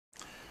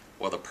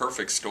Well, the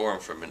perfect storm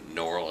from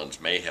New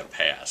Orleans may have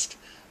passed,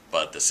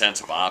 but the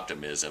sense of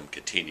optimism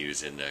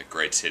continues in the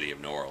great city of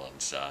New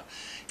Orleans.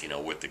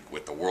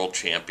 With the World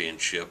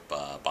Championship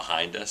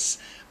behind us,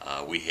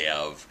 we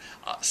have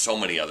so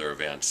many other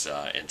events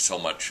and so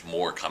much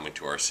more coming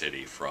to our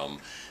city, from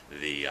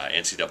the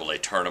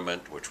NCAA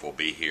tournament, which will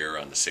be here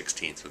on the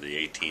 16th through the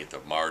 18th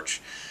of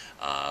March,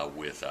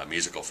 with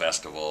musical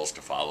festivals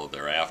to follow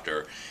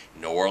thereafter.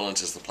 New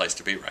Orleans is the place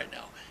to be right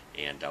now.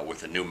 And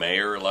with a new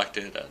mayor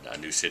elected, a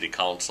new city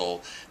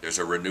council, there's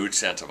a renewed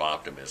sense of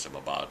optimism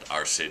about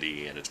our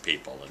city and its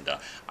people. And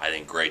I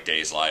think great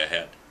days lie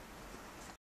ahead.